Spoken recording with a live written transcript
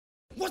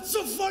What's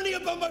so funny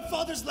about my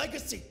father's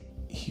legacy?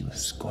 He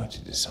was going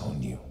to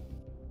disown you.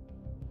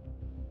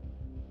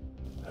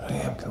 But I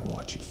am going to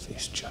watch you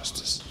face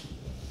justice.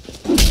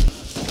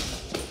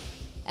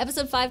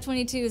 Episode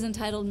 522 is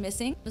entitled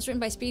Missing. It was written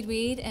by Speed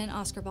Weed and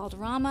Oscar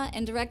Balderrama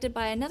and directed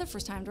by another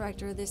first-time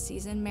director this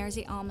season,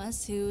 Marzi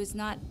Almas, who is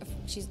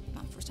she's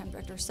not a first-time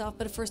director herself,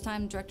 but a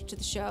first-time director to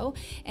the show,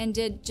 and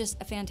did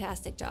just a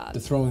fantastic job. The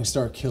throwing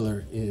star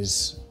killer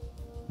is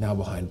now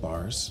behind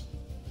bars,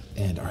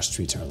 and our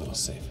streets are a little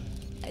safer.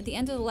 At the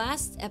end of the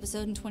last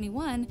episode in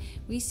 21,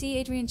 we see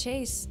Adrian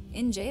Chase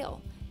in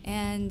jail,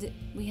 and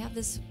we have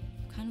this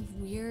kind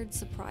of weird,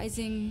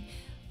 surprising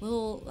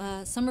little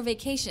summer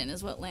vacation,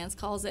 is what Lance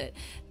calls it,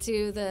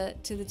 to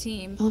the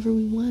team. Oliver,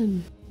 we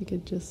won. We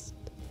could just,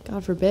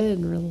 God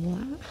forbid,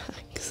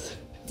 relax.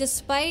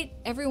 Despite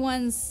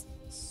everyone's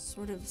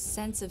sort of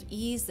sense of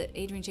ease that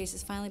Adrian Chase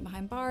is finally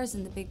behind bars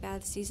and the big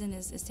bad season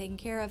is taken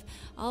care of,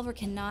 Oliver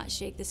cannot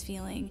shake this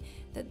feeling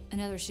that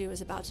another shoe is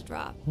about to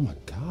drop. Oh my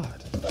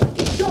God.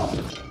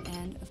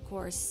 And of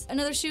course,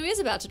 another shoe is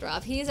about to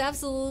drop. He is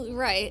absolutely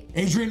right.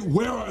 Adrian,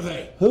 where are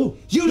they? Who?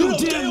 You know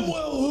damn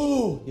well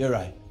who! You're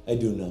right. I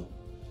do know.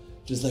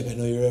 Just like I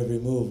know your every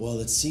move.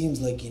 Well, it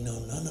seems like you know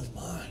none of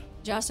mine.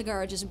 Josh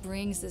Segarra just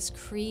brings this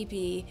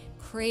creepy,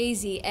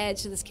 crazy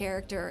edge to this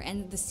character,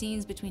 and the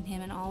scenes between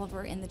him and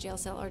Oliver in the jail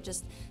cell are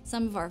just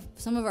some of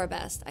our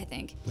best, I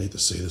think. I hate to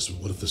say this,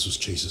 but what if this was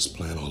Chase's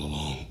plan all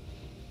along?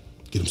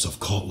 Get himself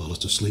caught, lull us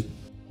to sleep.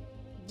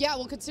 Yeah,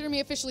 well, consider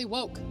me officially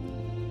woke.